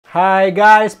Hi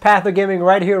guys, Patho Gaming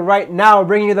right here, right now,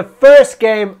 bringing you the first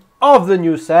game of the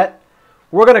new set.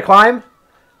 We're going to climb.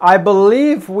 I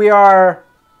believe we are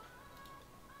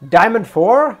Diamond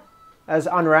 4 as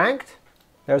unranked.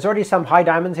 There's already some high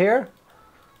diamonds here.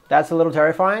 That's a little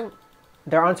terrifying.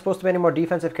 There aren't supposed to be any more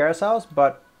defensive carousels,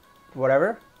 but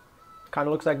whatever. Kind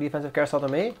of looks like defensive carousel to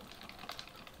me.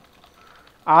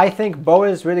 I think bow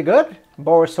is really good.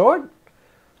 Bow or sword.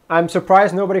 I'm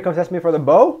surprised nobody comes at me for the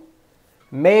bow.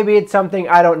 Maybe it's something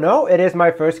I don't know. It is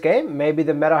my first game. Maybe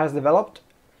the meta has developed.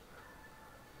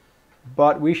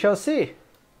 But we shall see.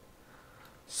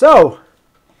 So,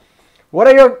 what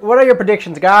are your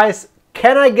predictions, guys?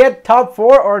 Can I get top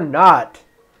 4 or not?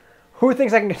 Who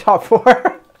thinks I can get top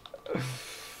 4?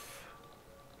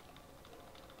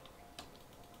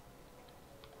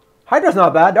 Hydra's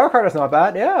not bad. Dark Hydra's not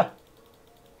bad. Yeah.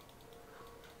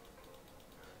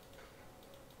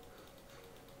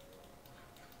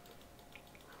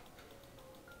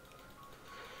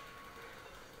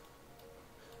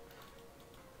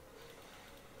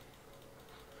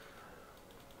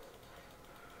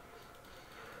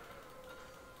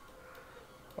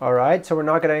 All right, so we're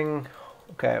not getting...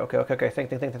 Okay.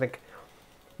 Think.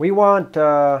 We want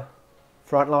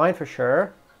front line for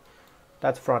sure.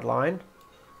 That's front line.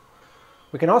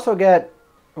 We can also get...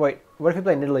 Wait, what if we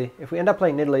play Nidalee? If we end up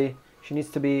playing Nidalee, she needs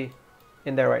to be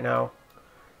in there right now.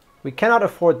 We cannot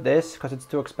afford this because it's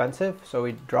too expensive, so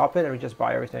we drop it and we just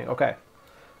buy everything. Okay.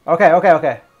 You're going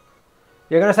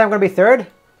to say I'm going to be third?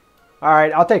 All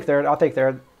right, I'll take third.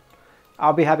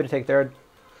 I'll be happy to take third.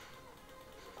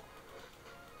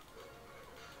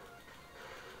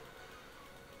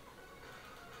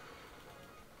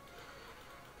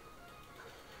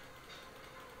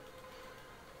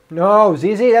 No,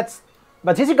 ZZ, that's...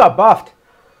 But ZZ got buffed.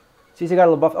 ZZ got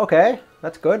a little buff. Okay,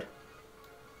 that's good.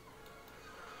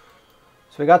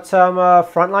 So we got some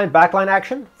frontline, backline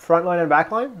action. Frontline and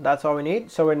backline. That's all we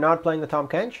need. So we're not playing the Tahm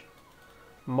Kench.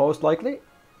 Most likely.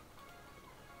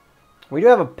 We do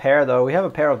have a pair, though. We have a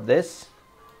pair of this.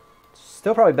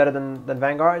 Still probably better than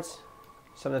Vanguards.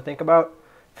 Something to think about.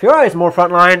 Fiora is more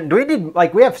frontline. Do we need...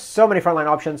 Like, we have so many frontline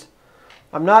options.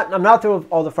 I'm not through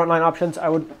all the frontline options. I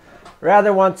would...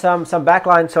 rather want some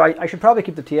backline, so I should probably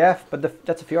keep the TF, but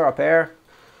that's a Fiora pair.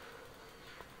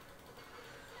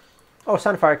 Oh,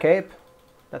 Sunfire Cape.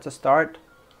 That's a start.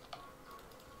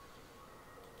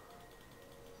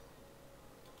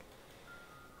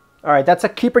 Alright, that's a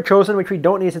keeper chosen, which we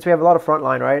don't need since we have a lot of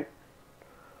frontline, right?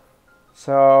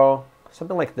 So,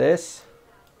 something like this.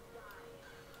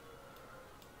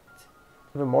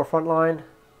 Even more frontline.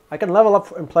 I can level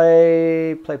up and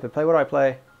play. What do I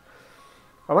play?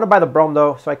 I want to buy the Brom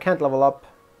though, so I can't level up.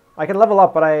 I can level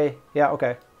up, but yeah,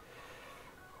 okay.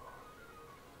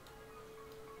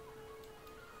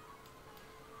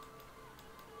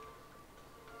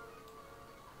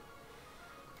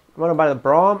 I want to buy the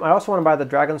Brom. I also want to buy the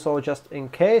Dragon Soul just in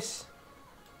case.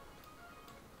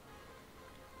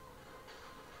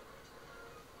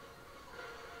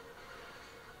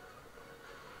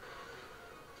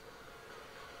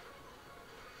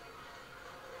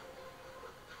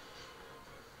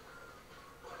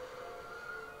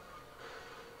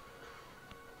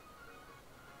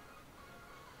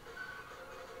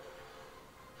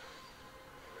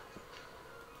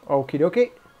 Okie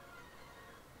dokie.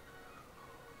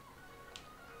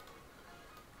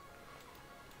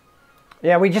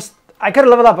 Yeah, I could have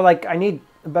leveled up, but like, I need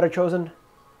a better chosen.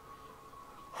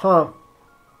 Huh.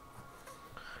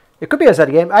 It could be a Z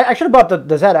game. I should have bought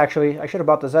the Z, actually. I should have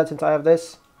bought the Z since I have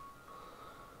this.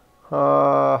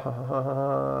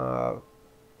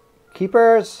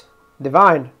 Keepers.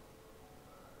 Divine.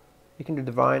 You can do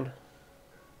Divine.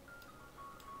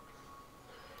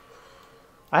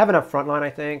 I have enough frontline, I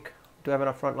think. Do I have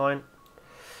enough frontline?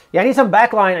 Yeah, I need some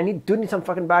backline. I do need some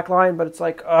fucking backline, but it's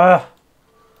like, ugh.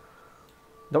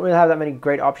 Don't really have that many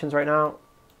great options right now.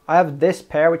 I have this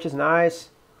pair, which is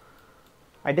nice.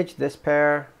 I ditched this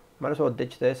pair. Might as well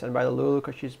ditch this and buy the Lulu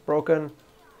because she's broken.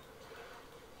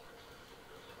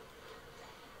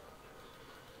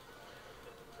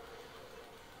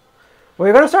 Well,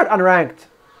 you're going to start unranked.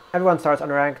 Everyone starts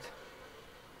unranked.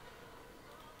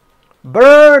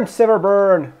 Burn, Silver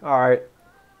burn. Alright.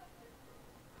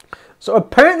 So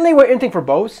apparently we're inting for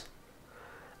bows.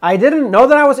 I didn't know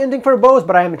that I was inting for bows,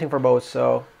 but I am inting for bows,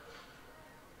 so.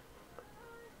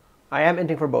 I am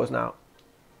inting for bows now.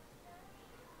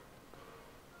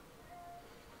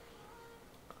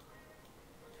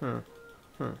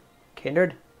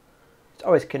 Kindred? It's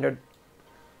always Kindred.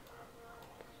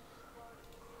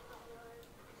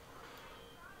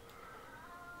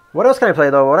 What else can I play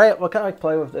though? What can I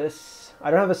play with this? I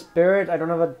don't have a spirit. I don't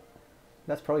have a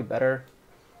That's probably better.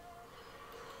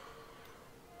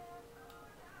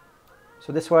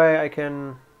 So this way I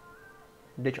can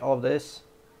ditch all of this.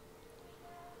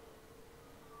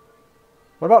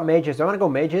 What about mages? Do I want to go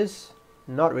mages?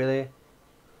 Not really.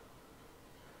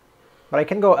 But I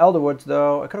can go Elderwoods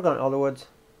though. I could have gone Elderwoods.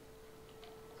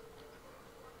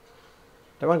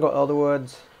 Do I want to go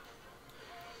Elderwoods?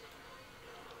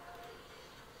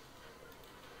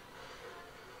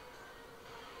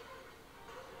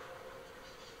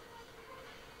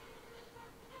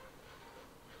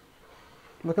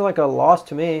 Looking like a loss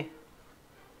to me.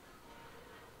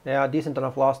 Yeah, decent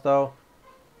enough loss though.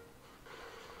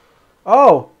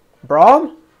 Oh!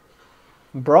 Braum?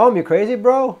 Braum, you crazy,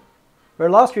 bro? We're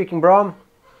loss streaking, Braum.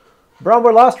 Braum,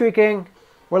 we're loss streaking.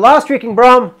 We're loss streaking,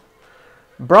 Braum.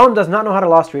 Braum does not know how to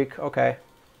loss streak. Okay.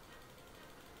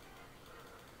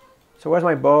 So where's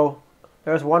my bow?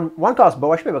 There's one cost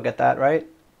bow. I should be able to get that, right?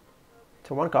 It's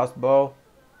a one cost bow.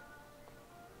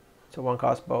 It's a one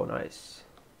cost bow. Nice.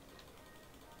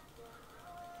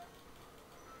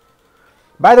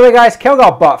 By the way, guys, Kayle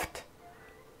got buffed.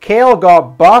 Kayle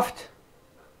got buffed.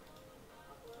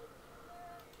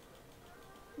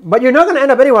 But you're not going to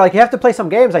end up anywhere. Like, you have to play some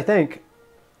games, I think.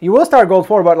 You will start Gold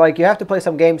 4, but, like, you have to play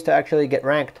some games to actually get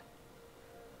ranked.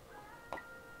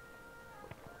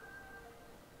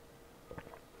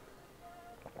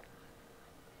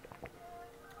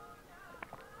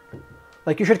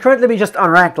 Like, you should currently be just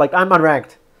unranked. Like, I'm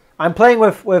unranked. I'm playing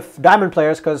with diamond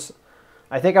players because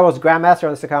I think I was Grandmaster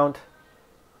on this account.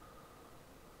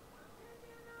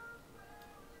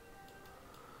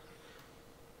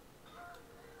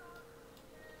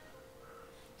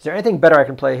 Is there anything better I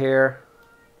can play here?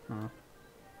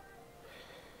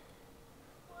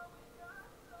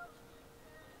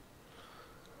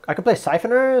 I could play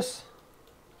Siphoners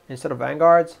instead of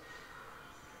Vanguards.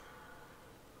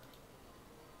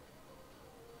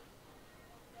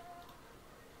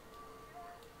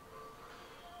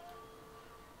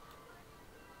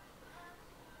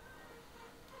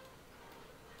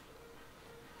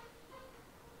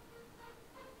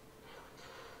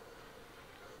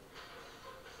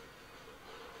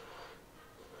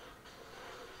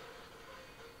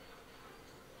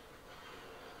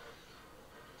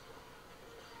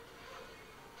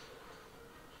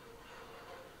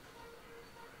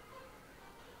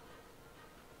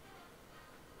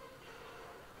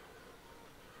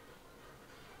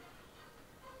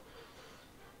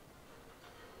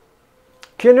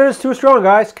 Kinder is too strong,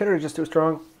 guys. Kinder is just too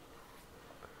strong.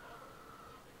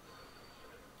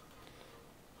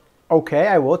 Okay,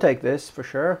 I will take this for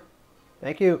sure.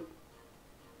 Thank you.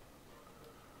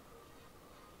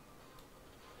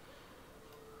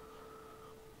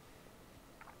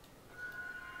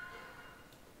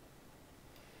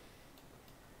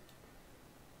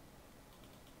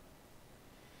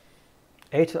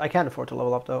 Eight. I can't afford to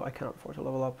level up though. I cannot afford to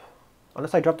level up.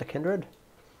 Unless I drop the Kindred.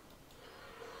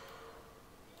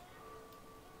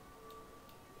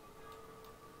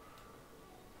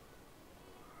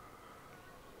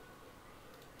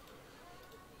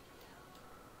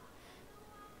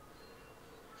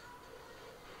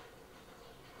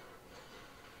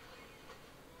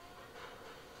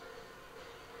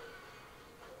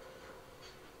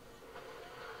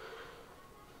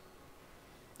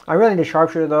 I really need a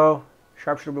Sharpshooter though.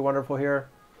 Sharpshooter would be wonderful here.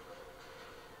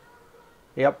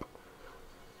 Yep.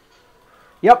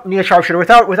 Yep, need a Sharpshooter.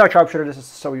 Without Sharpshooter, this is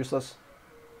so useless.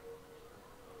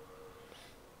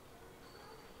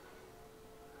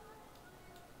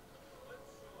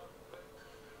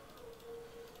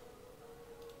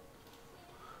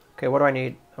 Okay, what do I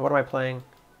need? What am I playing?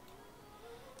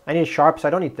 I need Sharps. I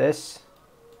don't need this.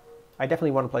 I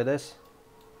definitely want to play this.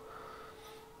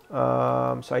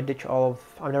 So I ditch all of...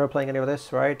 I'm never playing any of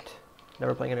this, right?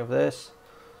 Never playing any of this.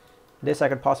 This I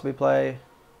could possibly play.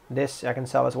 This I can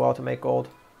sell as well to make gold.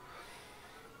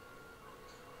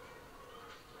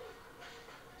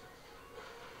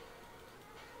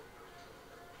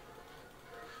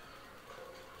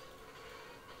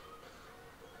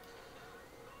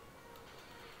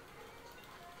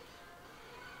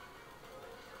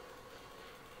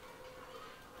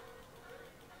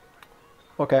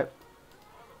 Okay.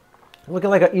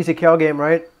 Looking like an easy Kayle game,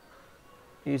 right?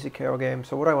 Easy Kayle game.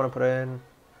 So what do I want to put in?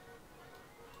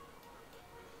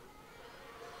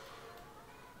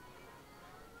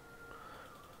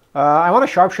 I want a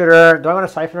Sharpshooter. Do I want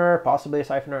a Siphoner? Possibly a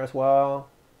Siphoner as well.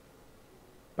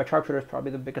 But Sharpshooter is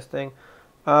probably the biggest thing.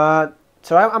 So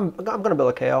I'm going to build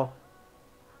a Kayle.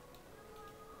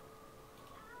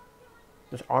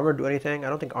 Does armor do anything? I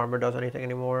don't think armor does anything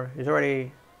anymore. He's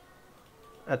already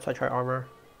at such high armor.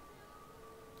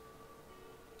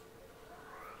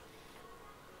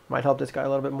 Might help this guy a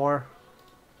little bit more.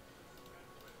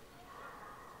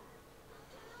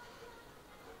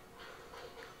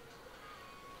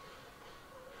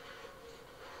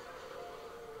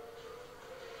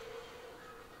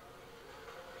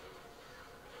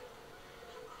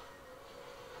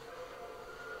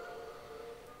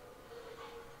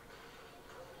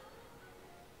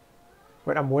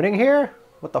 Wait, I'm winning here?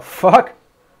 What the fuck?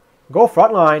 Go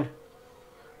front line.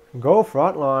 Go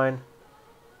front line.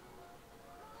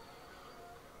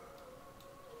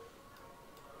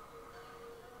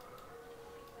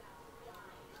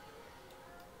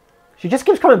 She just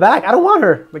keeps coming back. I don't want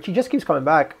her, but she just keeps coming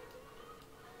back.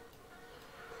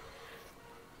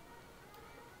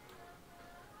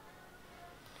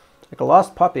 Like a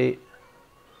lost puppy.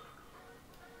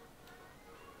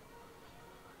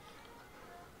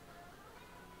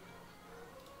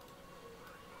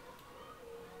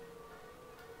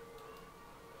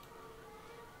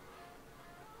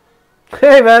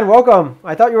 Hey man, welcome.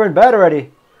 I thought you were in bed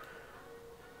already.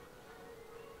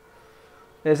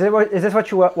 Is this what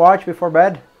you watch before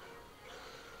bed?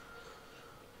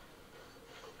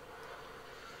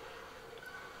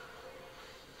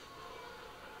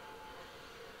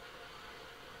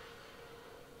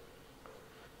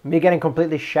 Me getting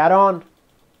completely shat on?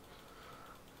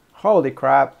 Holy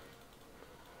crap.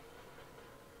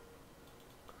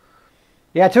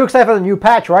 Yeah, too excited for the new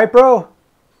patch, right bro?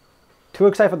 Too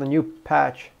excited for the new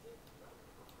patch.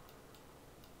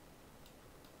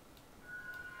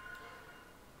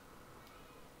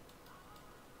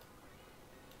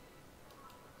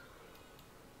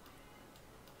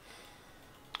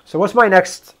 So what's my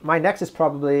next? My next is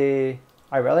probably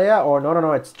Irelia, or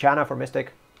no, it's Janna for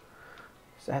Mystic.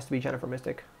 So it has to be Janna for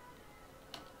Mystic.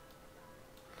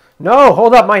 No,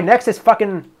 hold up, my next is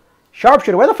fucking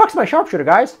Sharpshooter. Where the fuck's my Sharpshooter,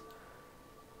 guys?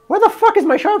 Where the fuck is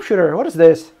my Sharpshooter? What is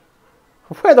this?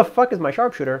 Where the fuck is my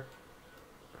Sharpshooter?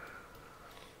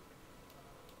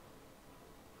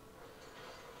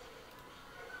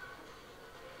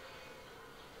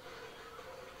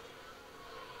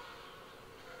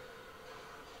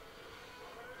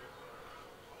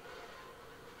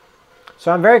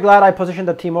 So I'm very glad I positioned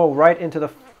the Teemo right into the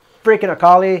freaking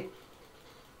Akali.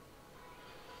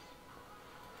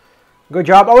 Good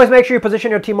job. Always make sure you position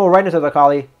your Teemo right into the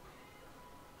Akali.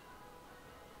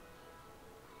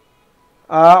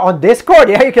 On Discord?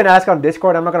 Yeah, you can ask on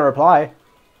Discord. I'm not going to reply. I'm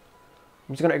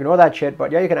just going to ignore that shit,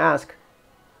 but yeah, you can ask.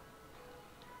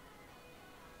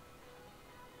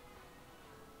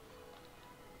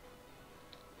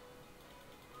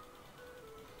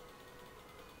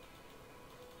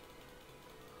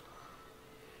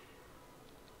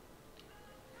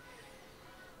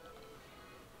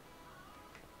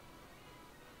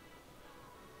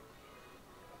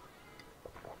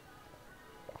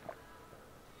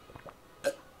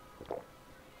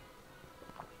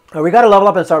 We got to level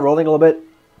up and start rolling a little bit.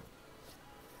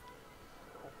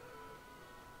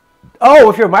 Oh,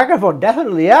 with your microphone,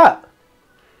 definitely, yeah.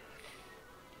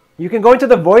 You can go into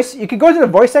the voice. You can go to the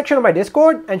voice section of my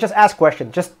Discord and just ask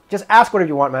questions. Just ask whatever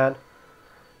you want, man.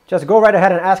 Just go right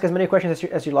ahead and ask as many questions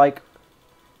as you like.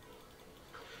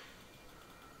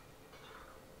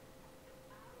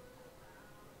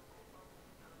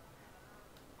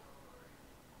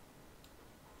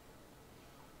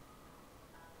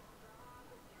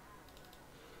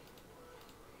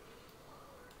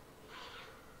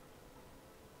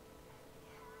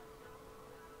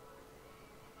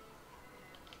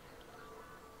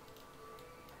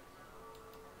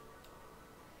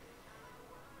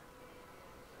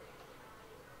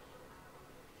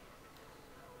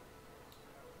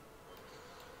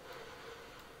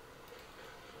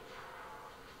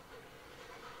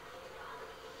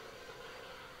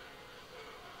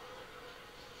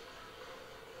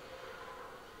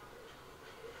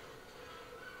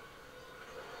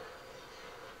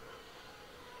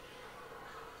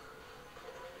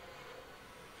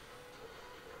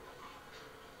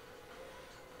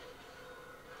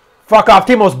 Fuck off,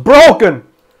 Teemo's broken!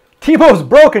 Teemo's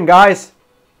broken, guys!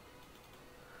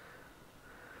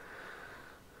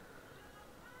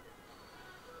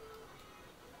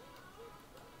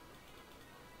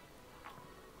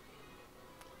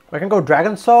 I can go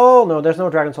Dragon Soul? No, there's no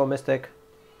Dragon Soul Mystic.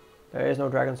 There is no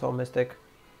Dragon Soul Mystic.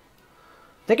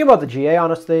 Thinking about the GA,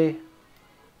 honestly.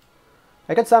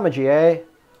 I could summon a GA.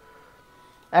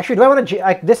 Actually, do I want a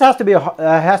GA? This has to be a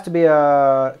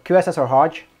QSS or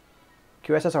Hodge.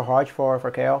 QSS or Hodge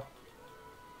for Kayle.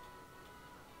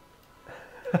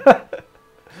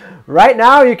 Right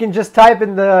now, you can just type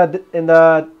in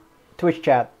the Twitch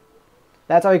chat.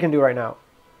 That's all you can do right now.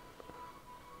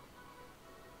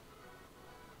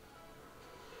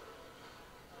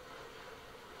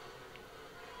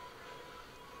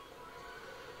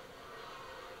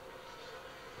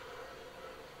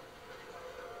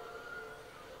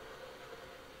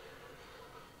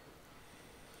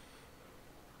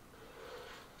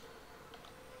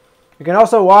 You can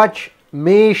also watch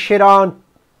me shit on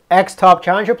ex-top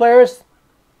challenger players.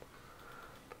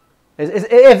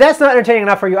 If that's not entertaining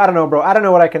enough for you, I don't know, bro. I don't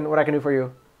know what I can do for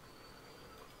you.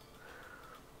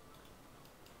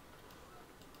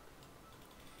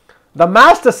 The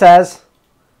master says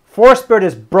Force Spirit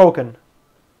is broken.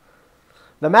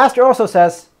 The master also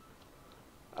says,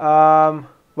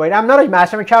 wait, I'm not a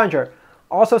master, I'm a challenger.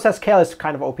 Also says Kayle is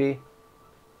kind of OP.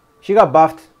 She got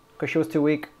buffed because she was too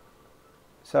weak.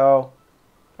 So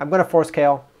I'm gonna force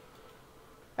Kayle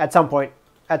at some point.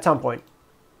 At some point.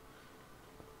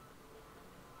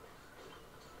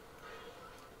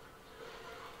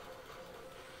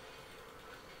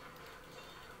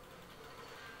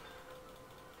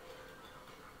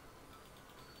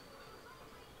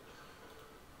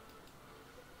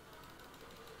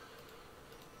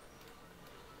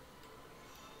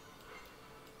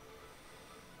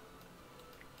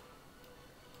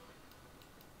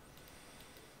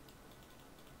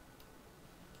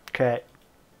 Okay.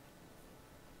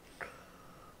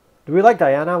 Do we like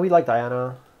Diana? We like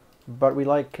Diana, but we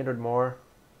like Kindred more.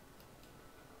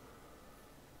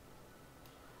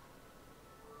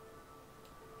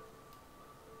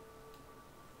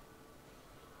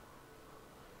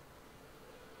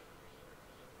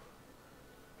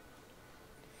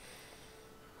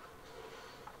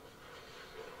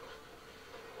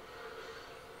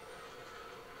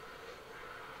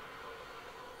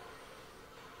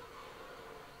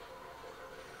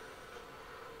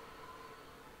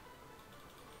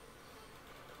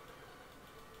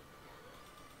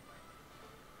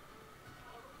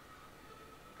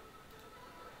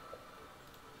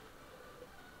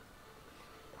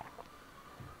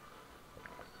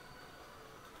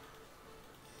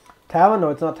 Talon? No,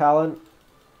 it's not Talon.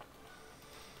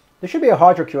 There should be a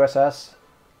Hodge or QSS.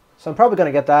 So I'm probably going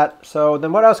to get that. So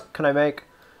then what else can I make?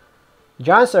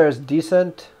 Giant Slayer is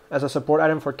decent as a support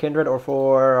item for Kindred or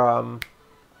for,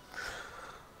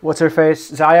 what's her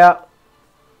face? Xayah.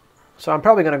 So I'm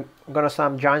probably gonna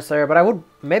slam Giant Slayer, but I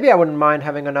wouldn't mind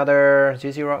having another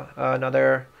Z0,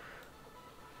 another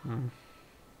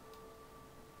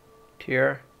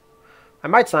tier. I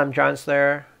might slam Giant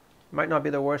Slayer. Might not be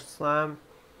the worst slam.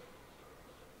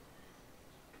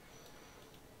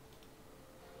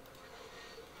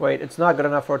 Wait, it's not good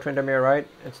enough for Tryndamere, right?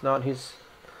 It's not. He's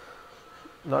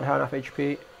not high enough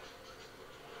HP.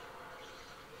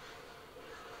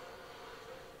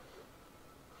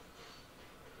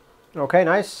 Okay,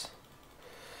 nice.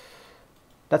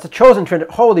 That's a chosen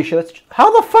Tryndamere. Holy shit!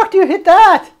 How the fuck do you hit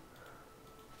that?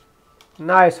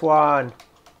 Nice one.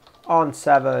 On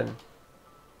 7.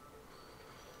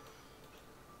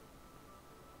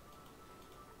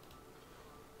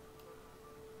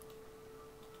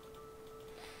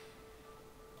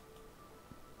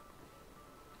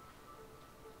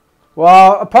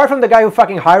 Well, apart from the guy who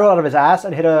fucking high rolled out of his ass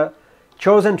and hit a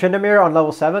chosen Tryndamere on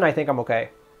level 7, I think I'm okay.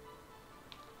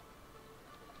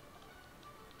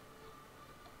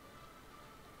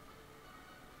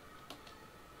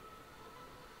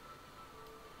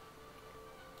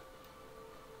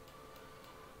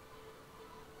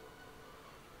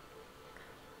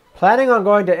 Planning on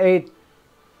going to 8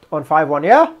 on 5-1.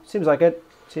 Yeah, seems like it.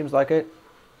 Seems like it.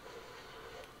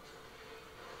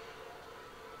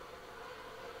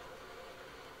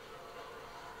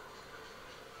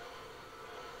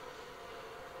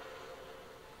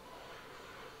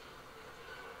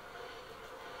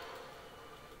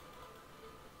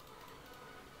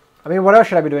 I mean, what else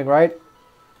should I be doing, right?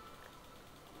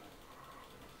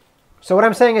 So what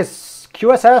I'm saying is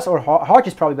QSS or Hodge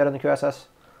is probably better than QSS.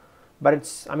 But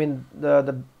it's, I mean,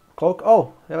 the cloak.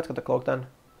 Oh, yeah, let's get the cloak then.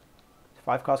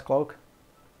 5 cost cloak.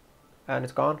 And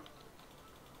it's gone.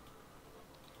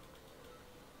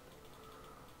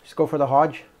 Just go for the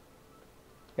Hodge.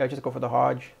 Yeah, just go for the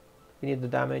Hodge. You need the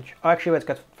damage. Oh, actually, let's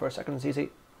get for a second ZZ.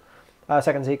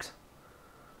 Second Zeke's.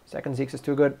 Second Zeke's is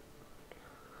too good.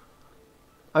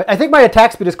 I think my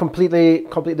attack speed is completely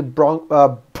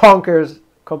bonkers,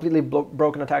 completely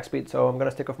broken attack speed. So I'm gonna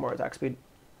stick with more attack speed.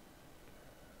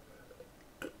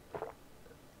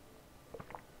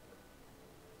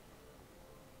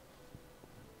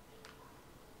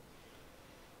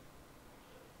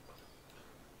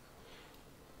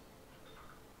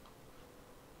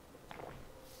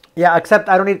 Yeah, except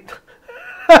I don't need...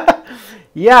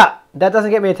 Yeah, that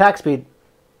doesn't get me attack speed.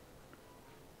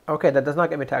 Okay, that does not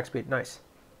get me attack speed. Nice.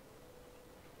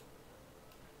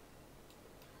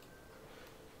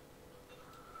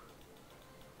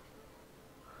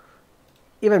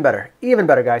 Even better. Even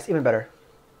better, guys. Even better.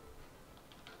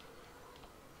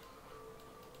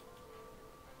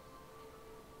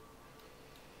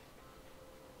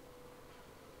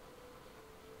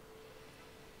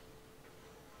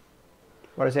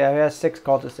 What is he? He has 6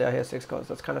 cultists. Yeah, he has 6 cultists.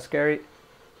 That's kind of scary.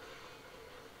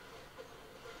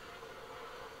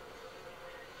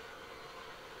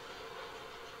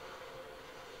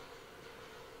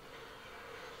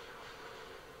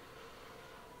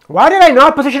 Why did I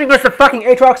not position against the fucking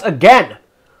Aatrox again?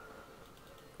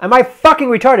 Am I fucking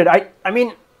retarded? I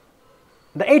mean,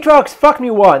 the Aatrox fucked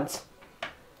me once.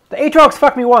 The Aatrox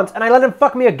fucked me once, and I let him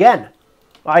fuck me again.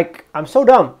 Like, I'm so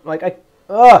dumb. Like,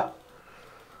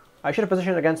 I should have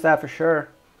positioned against that for sure.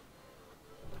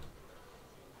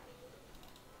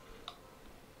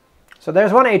 So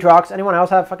there's one Aatrox. Anyone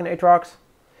else have fucking Aatrox?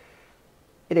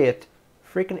 Idiot.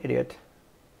 Freaking idiot.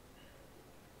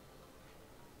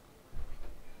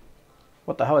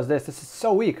 What the hell is this? This is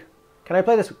so weak. Can I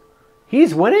play this?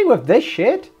 He's winning with this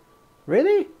shit?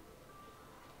 Really?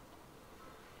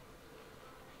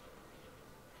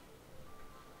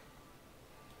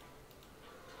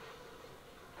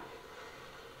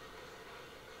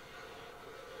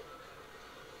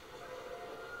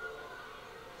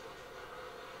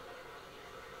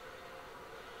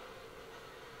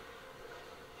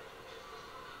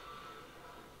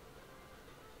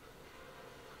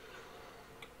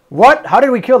 What? How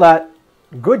did we kill that?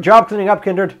 Good job cleaning up,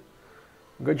 Kindred.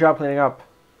 Good job cleaning up.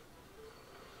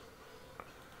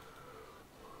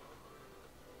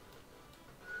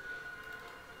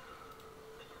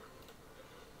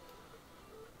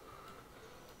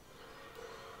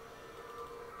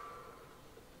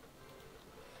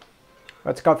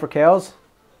 Let's scout for Kales.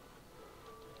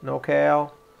 No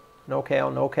Kayle. No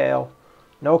Kayle, no Kayle.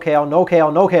 No Kayle, no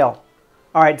Kayle, no Kayle.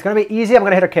 Alright, it's going to be easy. I'm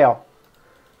going to hit a Kayle.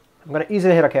 I'm going to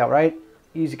easily hit a Kayle, right?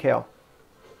 Easy Kayle.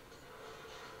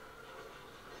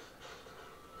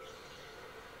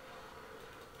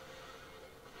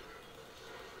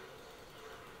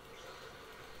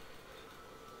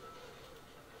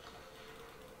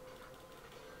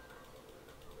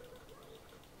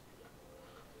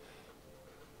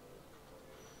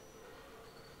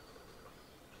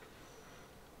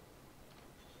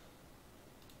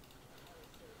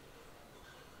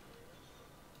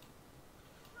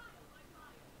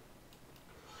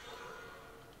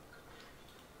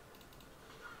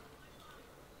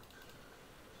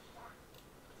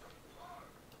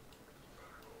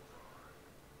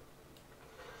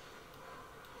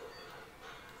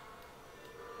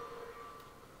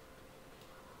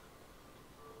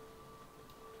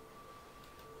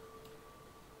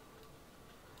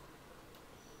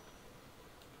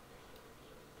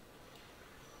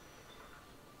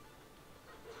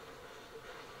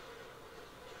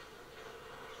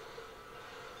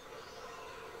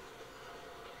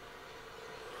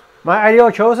 My ideal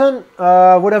chosen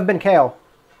would have been Kayle.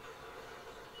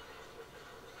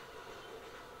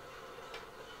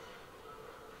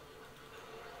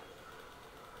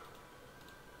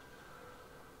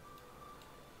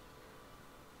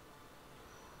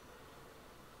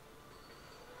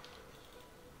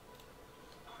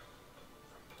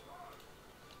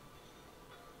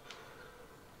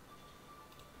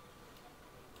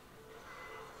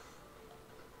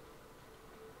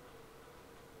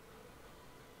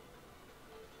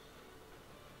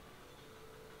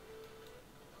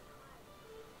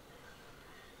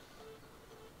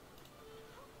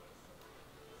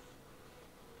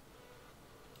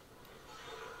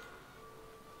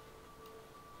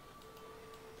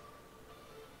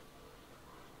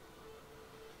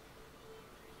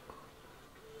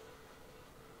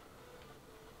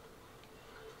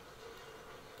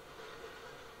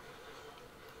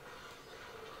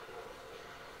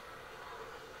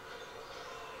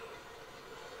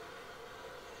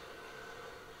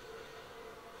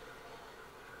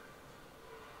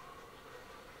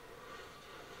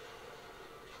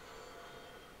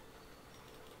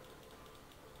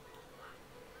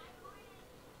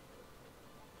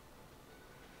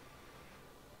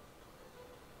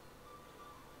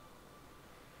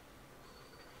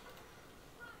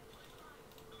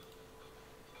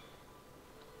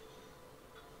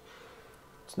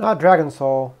 It's not Dragon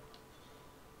Soul.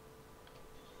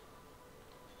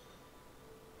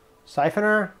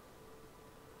 Siphoner?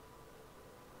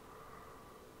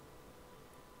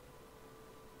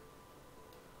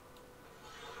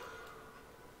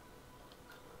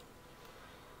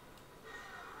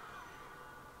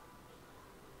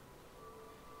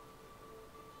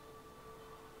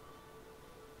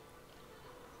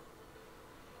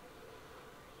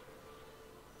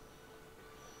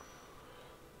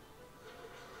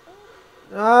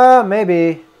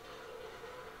 Maybe.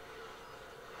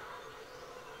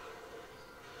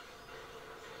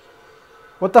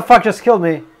 What the fuck just killed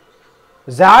me?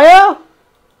 Zaya?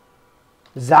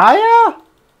 Zaya?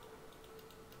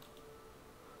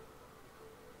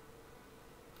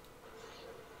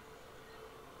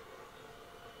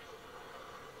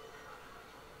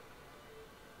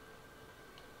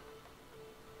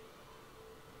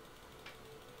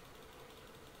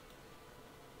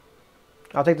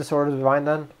 I'll take the Sword of Divine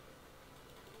then.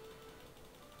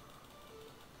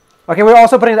 Okay, we're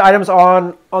also putting the items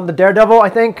on the Daredevil, I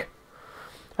think.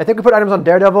 I think we put items on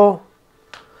Daredevil.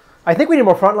 I think we need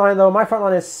more frontline, though. My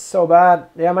frontline is so bad.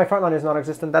 Yeah, my frontline is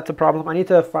non-existent. That's a problem. I need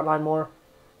to frontline more.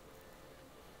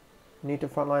 Need to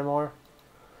frontline more.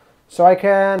 So I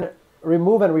can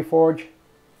remove and reforge.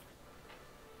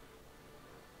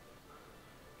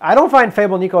 I don't find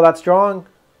Fable Nico that strong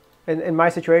in my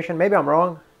situation. Maybe I'm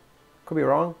wrong. Could be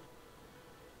wrong.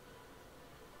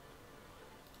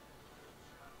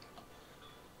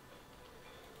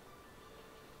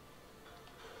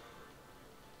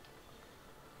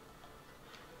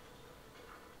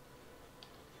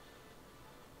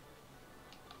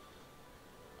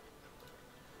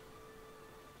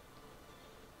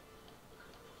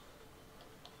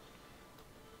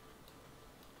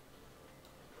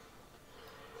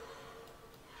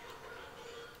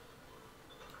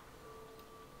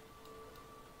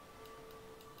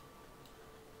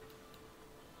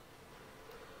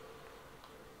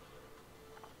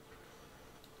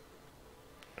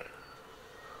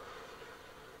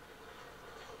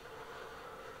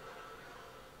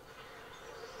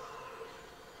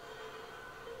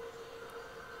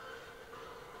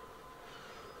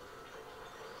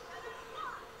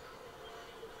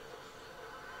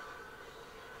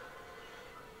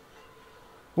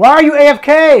 Why are you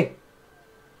AFK?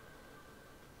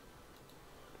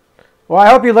 Well, I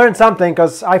hope you learned something,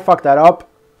 because I fucked that up.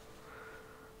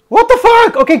 What the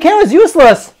fuck? Okay, Kayle is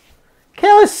useless.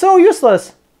 Kayle is so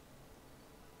useless.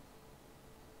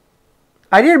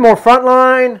 I needed more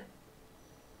frontline.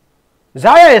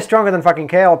 Xayah is stronger than fucking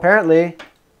Kayle, apparently.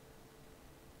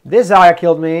 This Xayah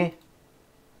killed me.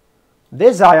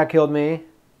 This Xayah killed me.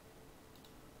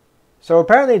 So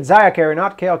apparently it's Xayah carry,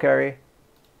 not Kayle carry.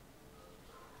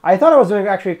 I thought I was doing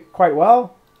actually quite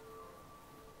well.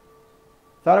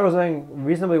 Thought I was doing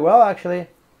reasonably well, actually.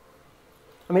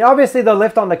 I mean, obviously the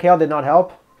lift on the Kayle did not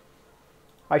help.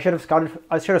 I should have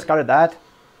scouted that.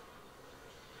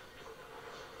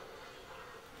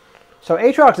 So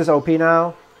Aatrox is OP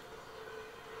now.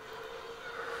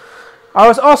 I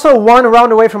was also one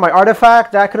round away from my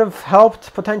artifact. That could have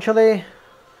helped potentially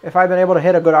if I'd been able to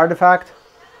hit a good artifact.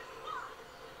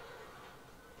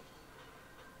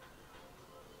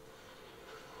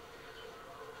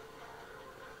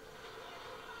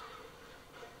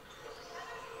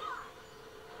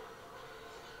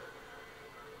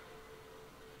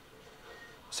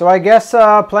 So I guess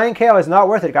playing Kayle is not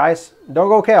worth it, guys. Don't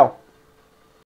go Kayle.